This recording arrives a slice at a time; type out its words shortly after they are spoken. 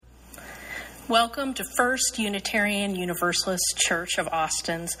Welcome to First Unitarian Universalist Church of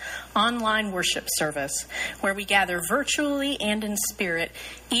Austin's online worship service, where we gather virtually and in spirit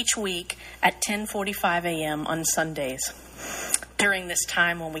each week at 10:45 a.m. on Sundays, during this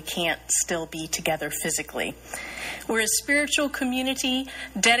time when we can't still be together physically. We're a spiritual community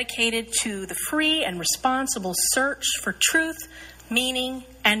dedicated to the free and responsible search for truth, meaning,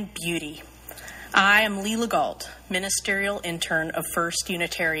 and beauty. I am Leela Galt, ministerial intern of First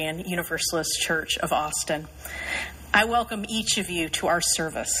Unitarian Universalist Church of Austin. I welcome each of you to our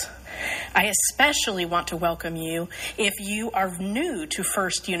service. I especially want to welcome you if you are new to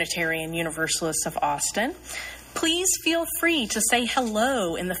First Unitarian Universalists of Austin. Please feel free to say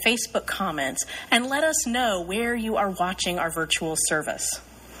hello in the Facebook comments and let us know where you are watching our virtual service.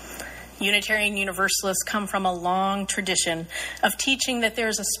 Unitarian Universalists come from a long tradition of teaching that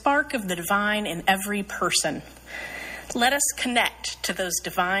there's a spark of the divine in every person. Let us connect to those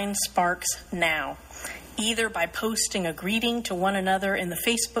divine sparks now, either by posting a greeting to one another in the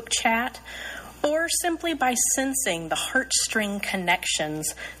Facebook chat, or simply by sensing the heartstring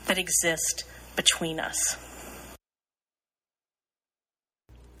connections that exist between us.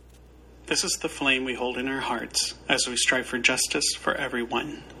 This is the flame we hold in our hearts as we strive for justice for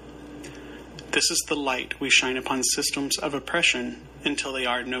everyone. This is the light we shine upon systems of oppression until they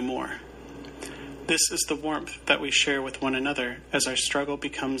are no more. This is the warmth that we share with one another as our struggle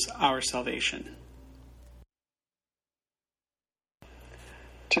becomes our salvation.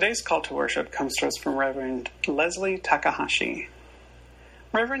 Today's call to worship comes to us from Reverend Leslie Takahashi.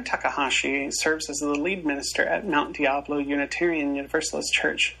 Reverend Takahashi serves as the lead minister at Mount Diablo Unitarian Universalist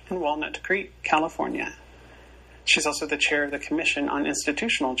Church in Walnut Creek, California. She's also the chair of the Commission on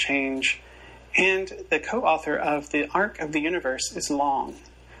Institutional Change and the co-author of The Arc of the Universe is Long,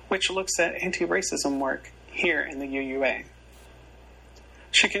 which looks at anti-racism work here in the UUA.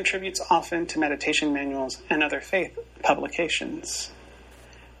 She contributes often to meditation manuals and other faith publications.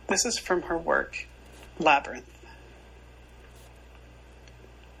 This is from her work, Labyrinth.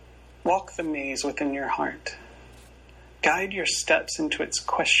 Walk the maze within your heart. Guide your steps into its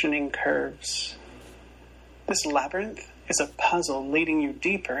questioning curves. This labyrinth is a puzzle leading you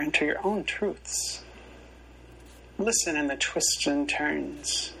deeper into your own truths. Listen in the twists and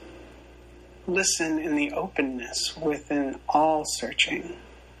turns. Listen in the openness within all searching.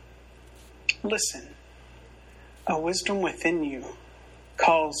 Listen. A wisdom within you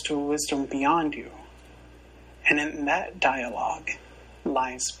calls to a wisdom beyond you, and in that dialogue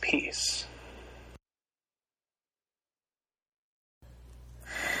lies peace.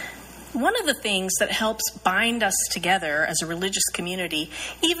 One of the things that helps bind us together as a religious community,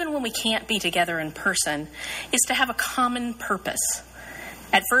 even when we can't be together in person, is to have a common purpose.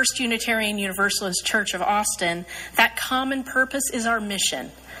 At First Unitarian Universalist Church of Austin, that common purpose is our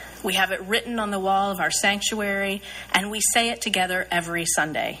mission. We have it written on the wall of our sanctuary, and we say it together every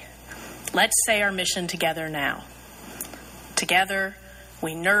Sunday. Let's say our mission together now. Together,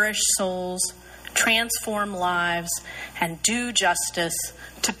 we nourish souls, transform lives, and do justice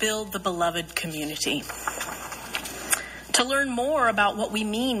to build the beloved community. To learn more about what we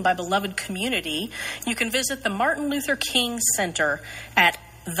mean by beloved community, you can visit the Martin Luther King Center at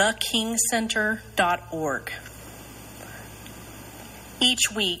thekingcenter.org.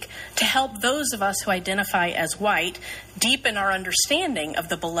 Each week, to help those of us who identify as white deepen our understanding of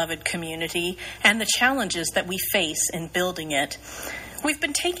the beloved community and the challenges that we face in building it, we've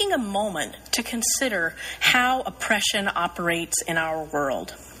been taking a moment to consider how oppression operates in our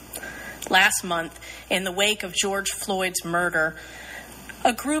world. Last month, in the wake of George Floyd's murder,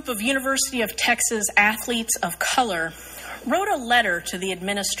 a group of University of Texas athletes of color wrote a letter to the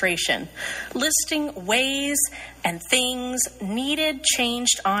administration listing ways and things needed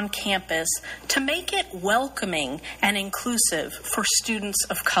changed on campus to make it welcoming and inclusive for students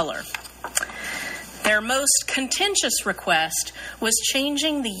of color. Their most contentious request was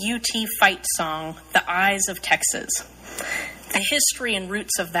changing the UT fight song, The Eyes of Texas. The history and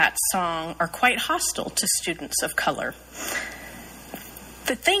roots of that song are quite hostile to students of color.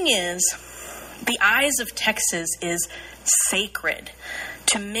 The thing is, The Eyes of Texas is sacred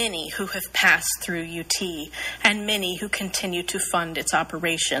to many who have passed through UT and many who continue to fund its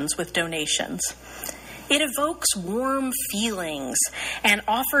operations with donations. It evokes warm feelings and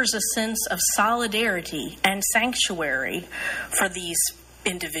offers a sense of solidarity and sanctuary for these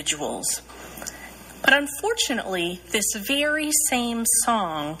individuals. But unfortunately, this very same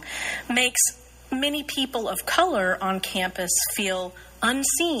song makes many people of color on campus feel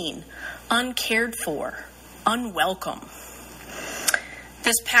unseen, uncared for, unwelcome. The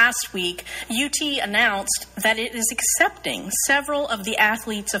This past week, UT announced that it is accepting several of the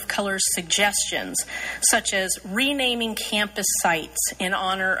Athletes of Color's suggestions, such as renaming campus sites in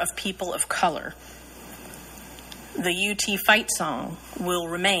honor of people of color. The UT fight song will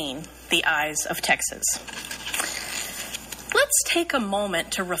remain the Eyes of Texas. Let's take a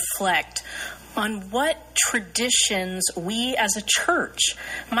moment to reflect on what traditions we as a church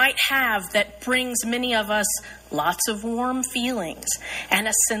might have that brings many of us lots of warm feelings and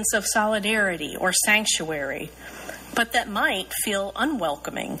a sense of solidarity or sanctuary, but that might feel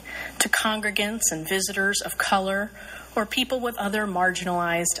unwelcoming to congregants and visitors of color or people with other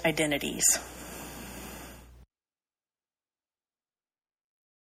marginalized identities.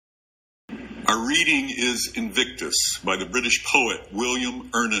 Our reading is Invictus by the British poet William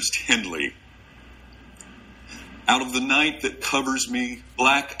Ernest Henley. Out of the night that covers me,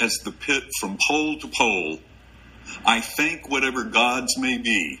 black as the pit from pole to pole, I thank whatever gods may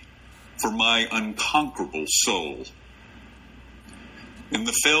be for my unconquerable soul. In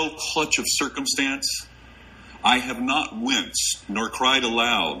the fell clutch of circumstance, I have not winced nor cried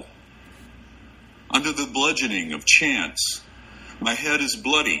aloud. Under the bludgeoning of chance, my head is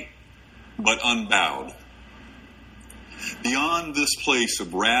bloody but unbowed. Beyond this place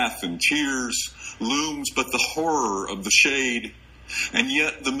of wrath and tears looms but the horror of the shade, and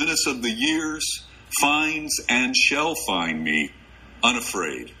yet the menace of the years finds and shall find me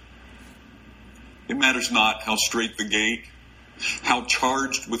unafraid. It matters not how straight the gate, how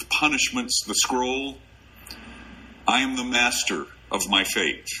charged with punishments the scroll. I am the master of my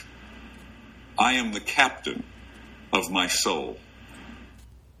fate. I am the captain of my soul.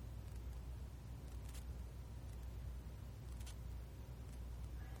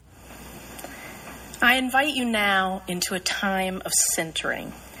 I invite you now into a time of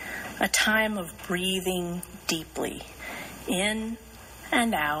centering, a time of breathing deeply, in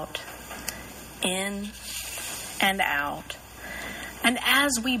and out, in and out. And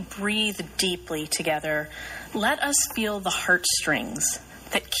as we breathe deeply together, let us feel the heartstrings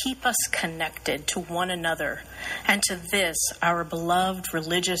that keep us connected to one another and to this, our beloved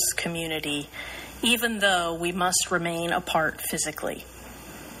religious community, even though we must remain apart physically.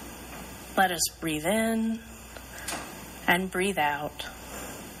 Let us breathe in and breathe out.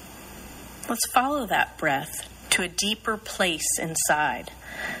 Let's follow that breath to a deeper place inside,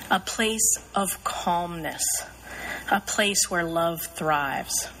 a place of calmness, a place where love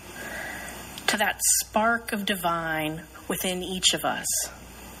thrives, to that spark of divine within each of us.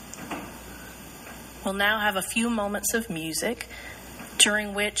 We'll now have a few moments of music,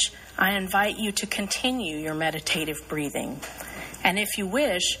 during which I invite you to continue your meditative breathing. And if you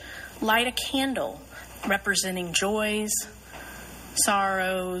wish, light a candle representing joys,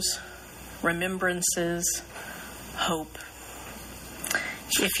 sorrows, remembrances, hope.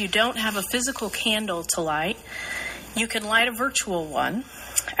 If you don't have a physical candle to light, you can light a virtual one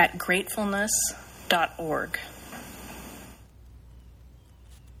at gratefulness.org.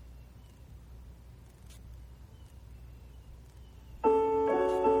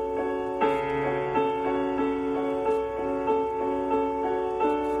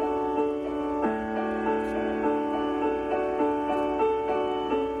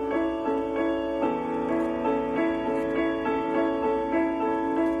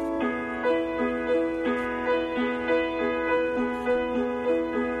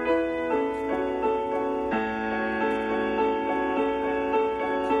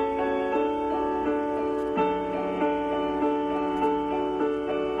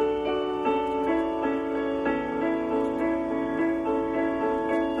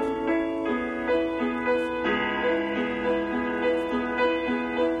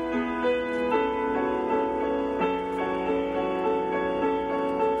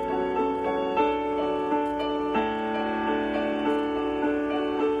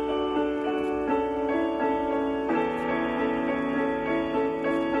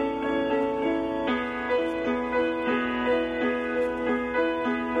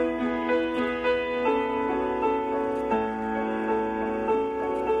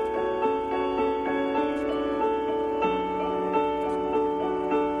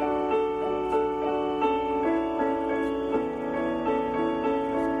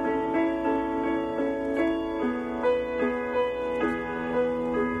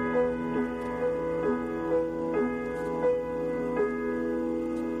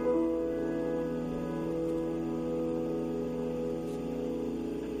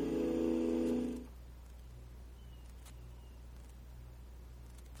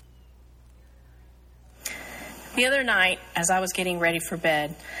 The other night, as I was getting ready for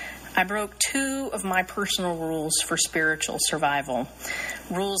bed, I broke 2 of my personal rules for spiritual survival,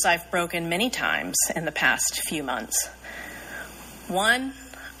 rules I've broken many times in the past few months. 1,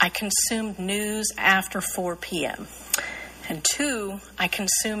 I consumed news after 4 p.m. And 2, I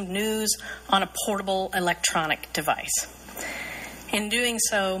consumed news on a portable electronic device. In doing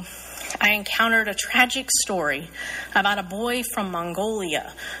so, I encountered a tragic story about a boy from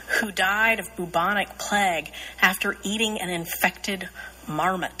Mongolia who died of bubonic plague after eating an infected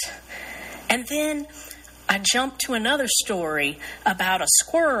marmot. And then I jumped to another story about a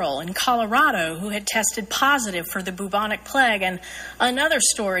squirrel in Colorado who had tested positive for the bubonic plague, and another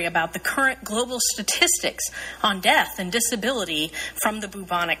story about the current global statistics on death and disability from the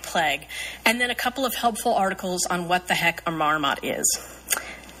bubonic plague, and then a couple of helpful articles on what the heck a marmot is.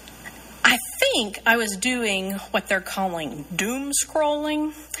 I think I was doing what they're calling doom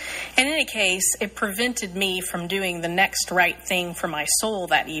scrolling. In any case, it prevented me from doing the next right thing for my soul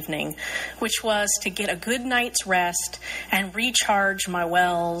that evening, which was to get a good night's rest and recharge my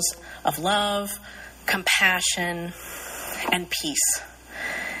wells of love, compassion, and peace.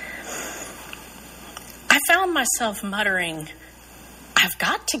 I found myself muttering, I've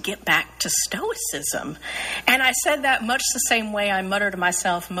got to get back to Stoicism. And I said that much the same way I mutter to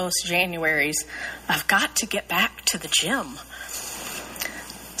myself most Januaries, I've got to get back to the gym.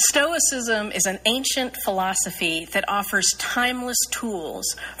 Stoicism is an ancient philosophy that offers timeless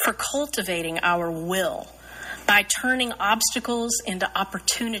tools for cultivating our will by turning obstacles into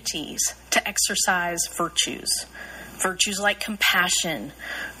opportunities to exercise virtues. Virtues like compassion,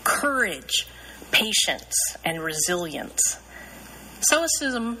 courage, patience, and resilience.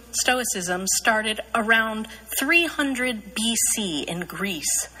 Stoicism started around 300 BC in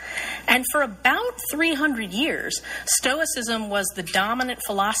Greece. And for about 300 years, Stoicism was the dominant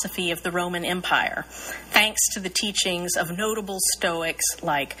philosophy of the Roman Empire, thanks to the teachings of notable Stoics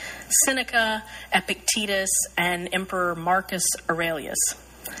like Seneca, Epictetus, and Emperor Marcus Aurelius.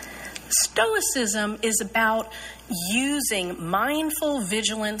 Stoicism is about using mindful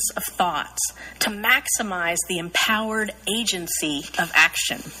vigilance of thoughts to maximize the empowered agency of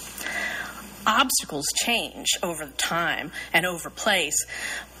action. Obstacles change over time and over place,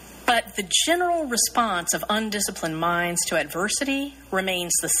 but the general response of undisciplined minds to adversity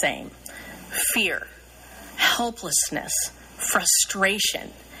remains the same. Fear, helplessness,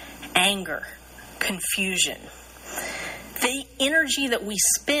 frustration, anger, confusion. The energy that we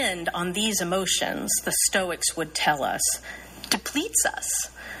spend on these emotions, the Stoics would tell us, depletes us,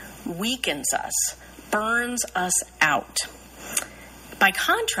 weakens us, burns us out. By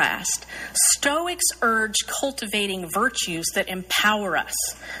contrast, Stoics urge cultivating virtues that empower us: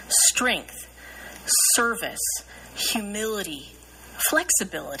 strength, service, humility,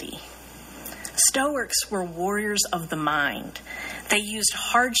 flexibility. Stoics were warriors of the mind. They used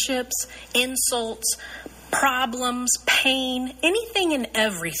hardships, insults, problems, pain, anything and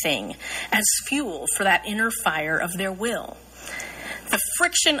everything as fuel for that inner fire of their will. The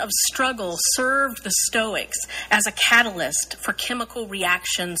friction of struggle served the Stoics as a catalyst for chemical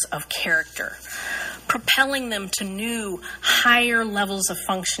reactions of character, propelling them to new, higher levels of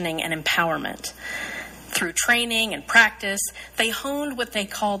functioning and empowerment. Through training and practice, they honed what they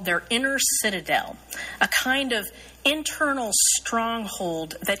called their inner citadel, a kind of internal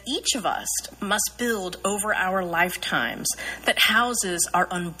stronghold that each of us must build over our lifetimes that houses our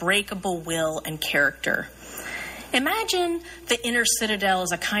unbreakable will and character. Imagine the inner citadel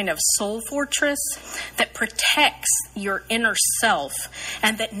as a kind of soul fortress that protects your inner self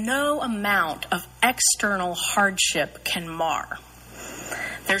and that no amount of external hardship can mar.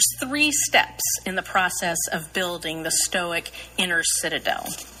 There's 3 steps in the process of building the Stoic inner citadel.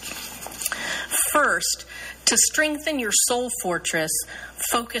 First, to strengthen your soul fortress,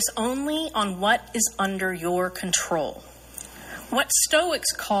 focus only on what is under your control. What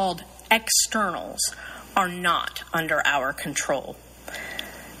Stoics called externals are not under our control.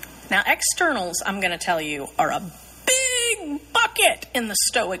 Now, externals, I'm going to tell you, are a big bucket in the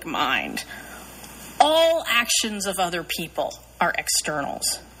Stoic mind. All actions of other people are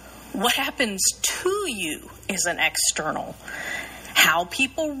externals. What happens to you is an external. How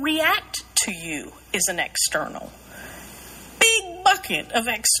people react to you is an external. Big bucket of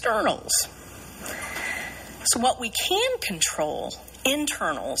externals. So what we can control,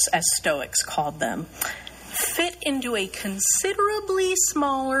 internals as Stoics called them, fit into a considerably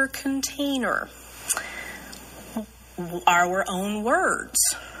smaller container. Our own words,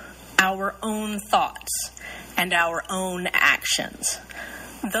 our own thoughts, and our own actions.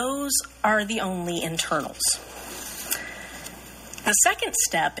 Those are the only internals. The second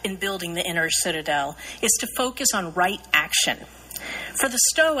step in building the inner citadel is to focus on right action. For the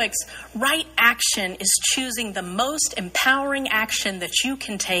Stoics, right action is choosing the most empowering action that you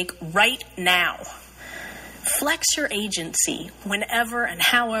can take right now. Flex your agency whenever and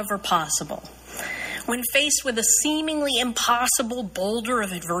however possible. When faced with a seemingly impossible boulder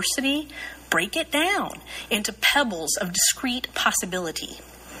of adversity, break it down into pebbles of discrete possibility.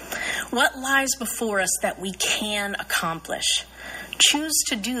 What lies before us that we can accomplish? Choose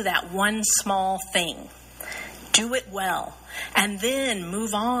to do that one small thing. Do it well, and then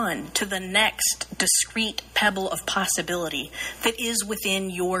move on to the next discrete pebble of possibility that is within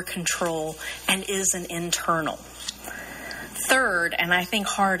your control and is an internal. Third, and I think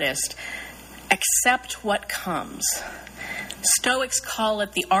hardest, accept what comes. Stoics call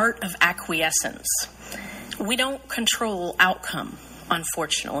it the art of acquiescence. We don't control outcome,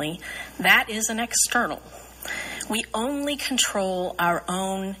 unfortunately. That is an external. We only control our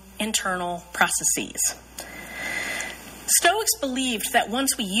own internal processes. Stoics believed that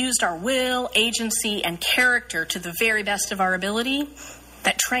once we used our will, agency, and character to the very best of our ability,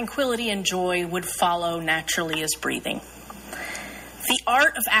 that tranquility and joy would follow naturally as breathing. The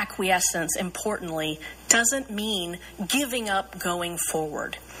art of acquiescence, importantly, doesn't mean giving up going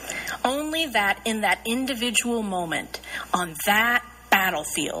forward. Only that in that individual moment, on that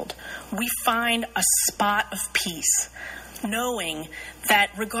battlefield, we find a spot of peace, knowing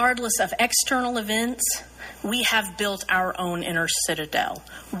that regardless of external events, we have built our own inner citadel.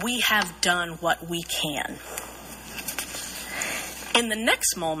 We have done what we can. In the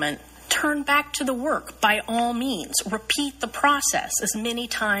next moment, turn back to the work by all means. Repeat the process as many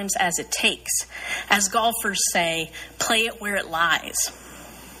times as it takes. As golfers say, play it where it lies.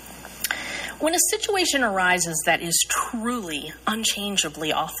 When a situation arises that is truly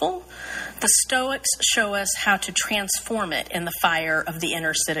unchangeably awful, the Stoics show us how to transform it in the fire of the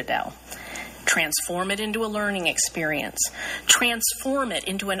inner citadel. Transform it into a learning experience. Transform it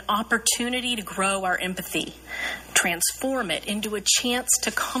into an opportunity to grow our empathy. Transform it into a chance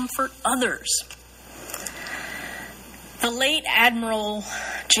to comfort others. The late Admiral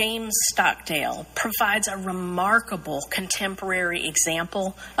James Stockdale provides a remarkable contemporary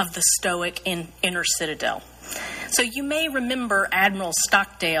example of the Stoic inner citadel. So you may remember Admiral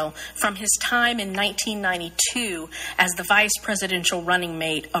Stockdale from his time in 1992 as the vice presidential running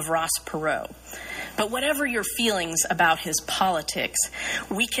mate of Ross Perot. But whatever your feelings about his politics,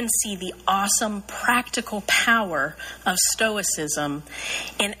 we can see the awesome practical power of Stoicism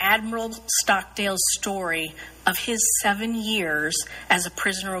in Admiral Stockdale's story of his 7 years as a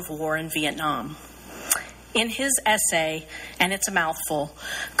prisoner of war in Vietnam. In his essay, and it's a mouthful,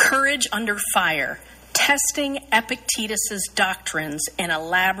 Courage Under Fire, Testing Epictetus's Doctrines in a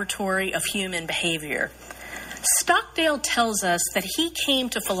Laboratory of Human Behavior, Stockdale tells us that he came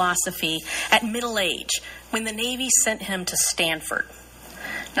to philosophy at middle age when the Navy sent him to Stanford.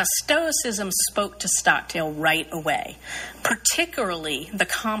 Now, Stoicism spoke to Stockdale right away, particularly the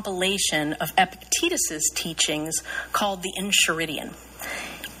compilation of Epictetus's teachings called the Enchiridion.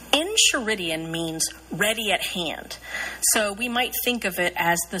 Enchiridion means ready at hand, so we might think of it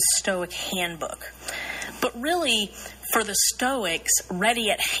as the Stoic handbook. But really, for the Stoics,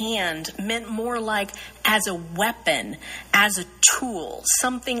 ready at hand meant more like as a weapon, as a tool,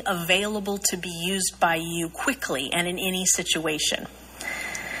 something available to be used by you quickly and in any situation.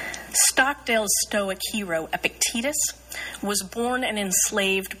 Stockdale's Stoic hero, Epictetus, was born an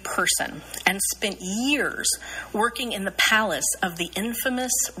enslaved person and spent years working in the palace of the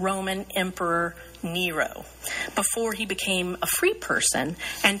infamous Roman Emperor Nero before he became a free person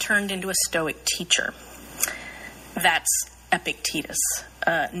and turned into a Stoic teacher. That's Epictetus.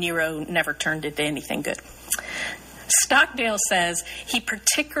 Nero never turned into anything good. Stockdale says he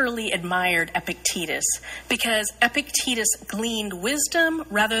particularly admired Epictetus because Epictetus gleaned wisdom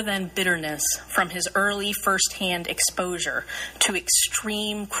rather than bitterness from his early first-hand exposure to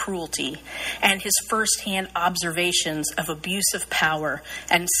extreme cruelty and his first-hand observations of abusive power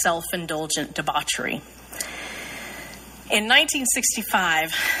and self-indulgent debauchery. In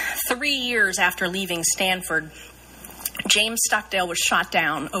 1965, 3 years after leaving Stanford, James Stockdale was shot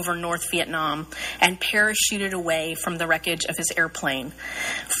down over North Vietnam and parachuted away from the wreckage of his airplane,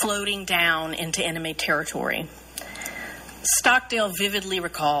 floating down into enemy territory. Stockdale vividly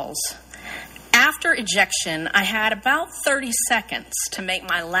recalls, "After ejection, I had about 30 seconds to make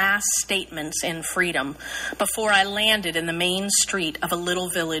my last statements in freedom before I landed in the main street of a little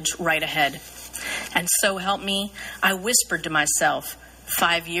village right ahead. And so help me, I whispered to myself,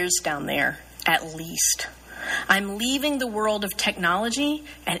 5 years down there, at least. I'm leaving the world of technology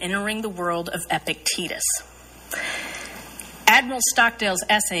and entering the world of Epictetus." Admiral Stockdale's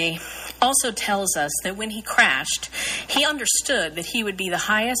essay also tells us that when he crashed, he understood that he would be the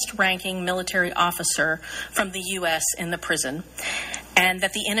highest-ranking military officer from the U.S. in the prison, and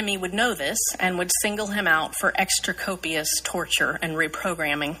that the enemy would know this and would single him out for extra copious torture and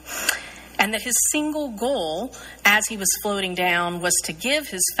reprogramming, and that his single goal as he was floating down was to give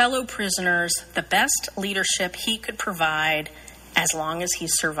his fellow prisoners the best leadership he could provide as long as he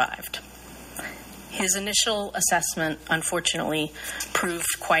survived. His initial assessment, unfortunately,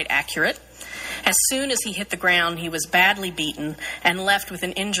 proved quite accurate. As soon as he hit the ground, he was badly beaten and left with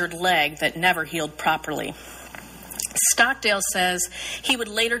an injured leg that never healed properly. Stockdale says he would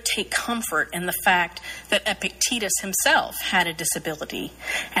later take comfort in the fact that Epictetus himself had a disability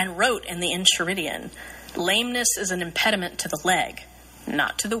and wrote in the Enchiridion, "Lameness is an impediment to the leg,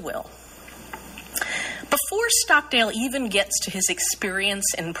 not to the will." Before Stockdale even gets to his experience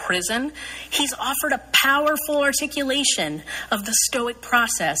in prison, he's offered a powerful articulation of the Stoic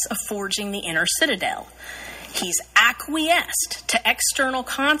process of forging the inner citadel. He's acquiesced to external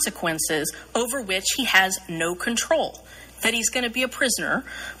consequences over which he has no control, that he's going to be a prisoner,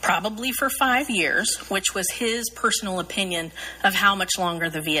 probably for 5 years, which was his personal opinion of how much longer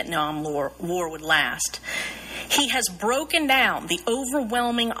the Vietnam War would last. He has broken down the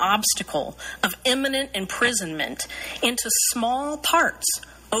overwhelming obstacle of imminent imprisonment into small parts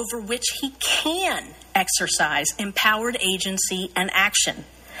over which he can exercise empowered agency and action.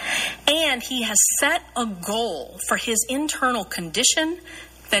 And he has set a goal for his internal condition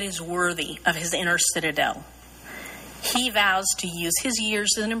that is worthy of his inner citadel. He vows to use his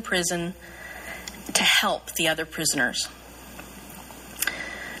years in prison to help the other prisoners.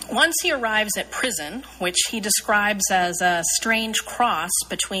 Once he arrives at prison, which he describes as a strange cross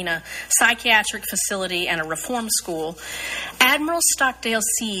between a psychiatric facility and a reform school, Admiral Stockdale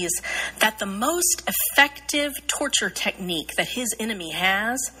sees that the most effective torture technique that his enemy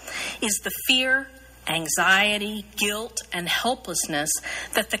has is the fear, anxiety, guilt, and helplessness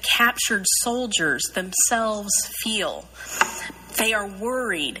that the captured soldiers themselves feel. They are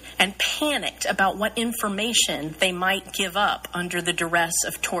worried and panicked about what information they might give up under the duress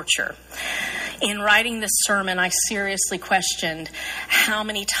of torture. In writing this sermon, I seriously questioned how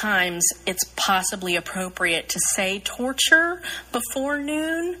many times it's possibly appropriate to say torture before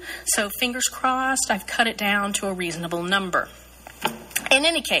noon. So fingers crossed, I've cut it down to a reasonable number. In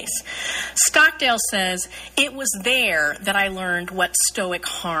any case, Stockdale says, "It was there that I learned what Stoic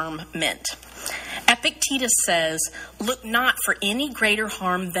harm meant." Epictetus says, "Look not for any greater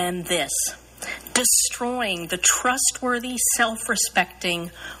harm than this, destroying the trustworthy,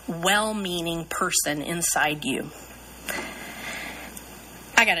 self-respecting, well-meaning person inside you."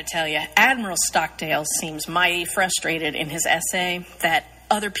 I gotta tell you, Admiral Stockdale seems mighty frustrated in his essay that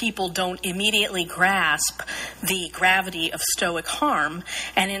other people don't immediately grasp the gravity of Stoic harm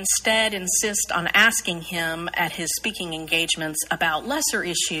and instead insist on asking him at his speaking engagements about lesser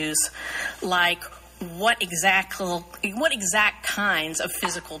issues like what exact kinds of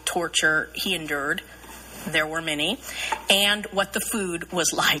physical torture he endured. There were many, and what the food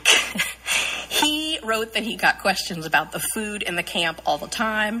was like. He wrote that he got questions about the food in the camp all the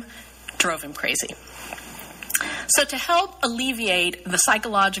time. Drove him crazy. So to help alleviate the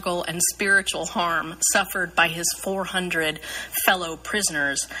psychological and spiritual harm suffered by his 400 fellow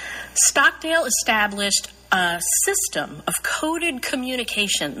prisoners, Stockdale established a system of coded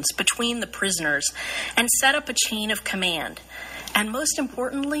communications between the prisoners and set up a chain of command. And most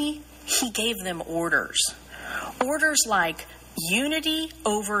importantly, he gave them orders. Orders like unity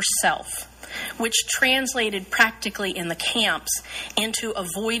over self, which translated practically in the camps into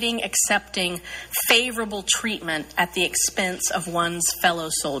avoiding accepting favorable treatment at the expense of one's fellow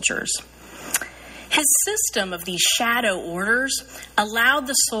soldiers. His system of these shadow orders allowed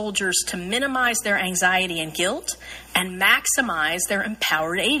the soldiers to minimize their anxiety and guilt and maximize their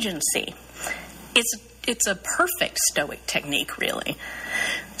empowered agency. It's a perfect Stoic technique, really.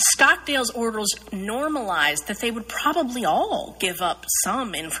 Stockdale's orders normalized that they would probably all give up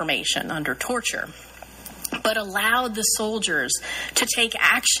some information under torture, but allowed the soldiers to take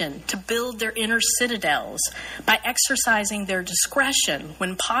action to build their inner citadels by exercising their discretion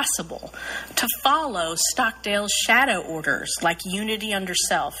when possible to follow Stockdale's shadow orders like unity under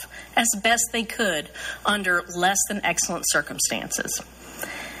self as best they could under less than excellent circumstances.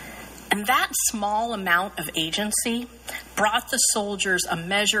 And that small amount of agency brought the soldiers a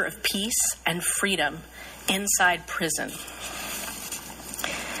measure of peace and freedom inside prison.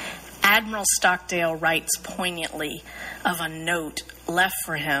 Admiral Stockdale writes poignantly of a note left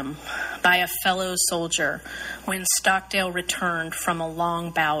for him by a fellow soldier when Stockdale returned from a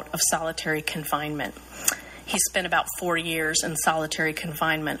long bout of solitary confinement. He spent about 4 years in solitary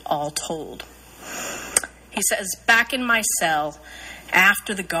confinement, all told. He says, back in my cell,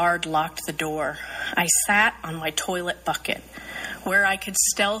 after the guard locked the door, I sat on my toilet bucket, where I could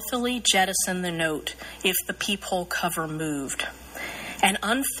stealthily jettison the note if the peephole cover moved, and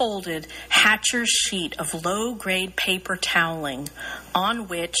unfolded Hatcher's sheet of low-grade paper toweling on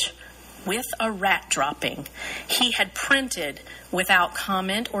which, with a rat dropping, he had printed, without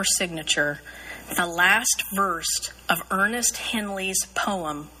comment or signature, the last verse of Ernest Henley's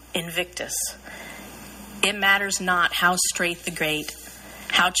poem, Invictus. It matters not how straight the grate,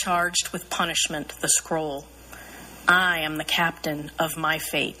 how charged with punishment the scroll. I am the captain of my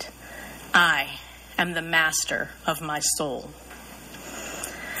fate. I am the master of my soul.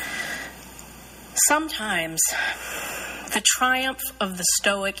 Sometimes the triumph of the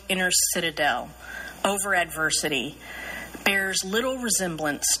Stoic inner citadel over adversity bears little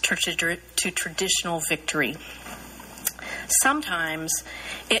resemblance to traditional victory. Sometimes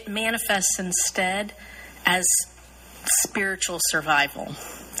it manifests instead as spiritual survival.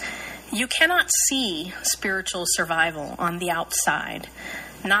 You cannot see spiritual survival on the outside,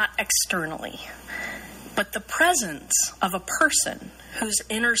 not externally, but the presence of a person whose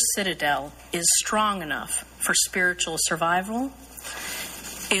inner citadel is strong enough for spiritual survival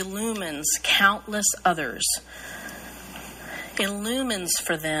illumines countless others, illumines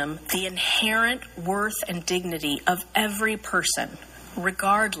for them the inherent worth and dignity of every person,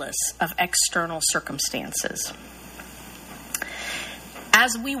 regardless of external circumstances.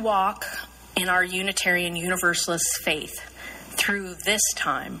 As we walk in our Unitarian Universalist faith through this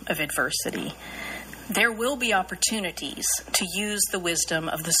time of adversity, there will be opportunities to use the wisdom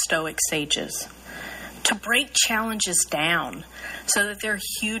of the Stoic sages, to break challenges down so that their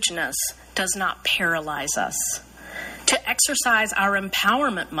hugeness does not paralyze us, to exercise our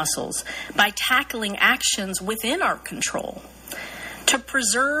empowerment muscles by tackling actions within our control, to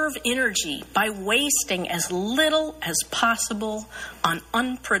preserve energy by wasting as little as possible on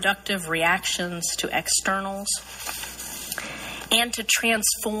unproductive reactions to externals, and to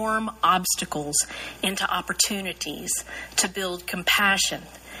transform obstacles into opportunities to build compassion,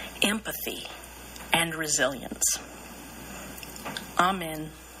 empathy, and resilience. Amen,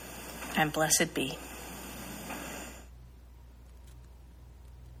 and blessed be.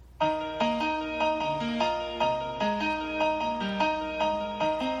 Away.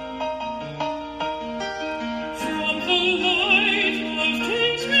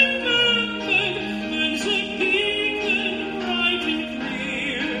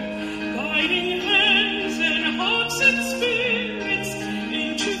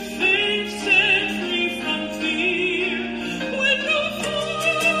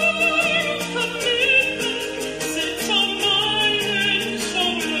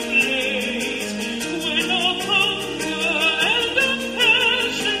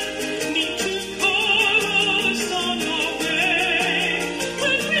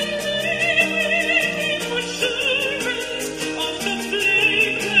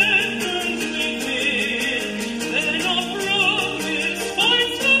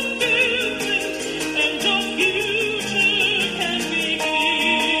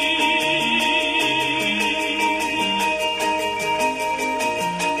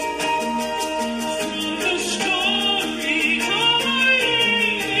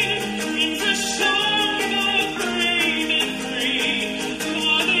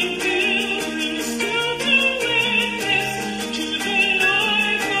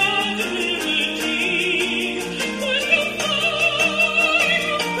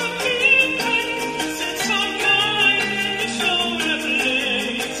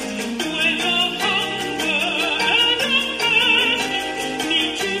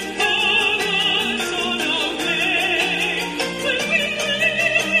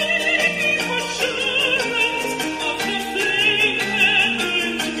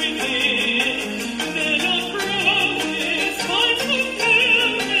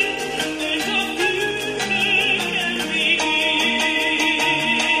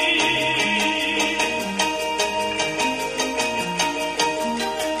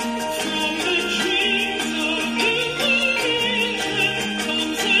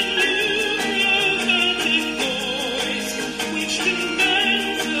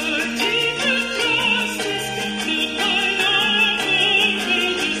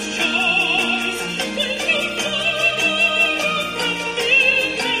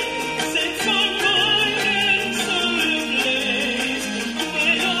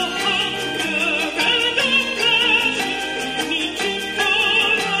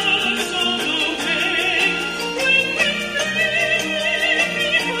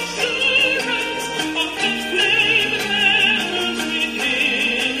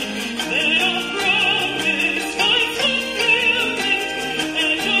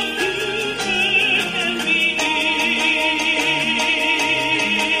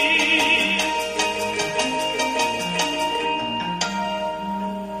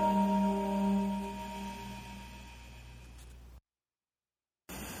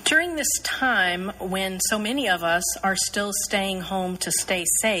 During this time when so many of us are still staying home to stay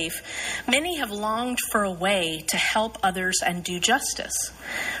safe, many have longed for a way to help others and do justice.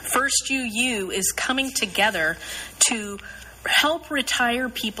 First UU is coming together to help retire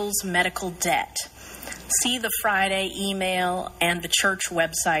people's medical debt. See the Friday email and the church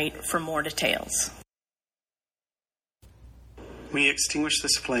website for more details. We extinguish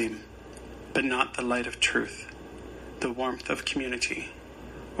this flame, but not the light of truth, the warmth of community,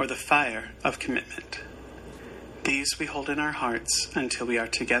 or the fire of commitment. These we hold in our hearts until we are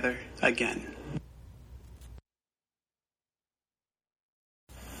together again.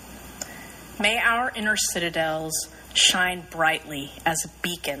 May our inner citadels shine brightly as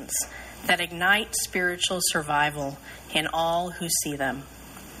beacons that ignite spiritual survival in all who see them.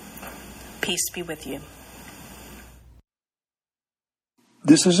 Peace be with you.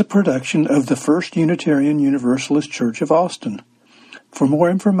 This is a production of the First Unitarian Universalist Church of Austin. For more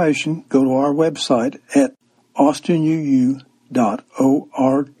information, go to our website at austinuu.org.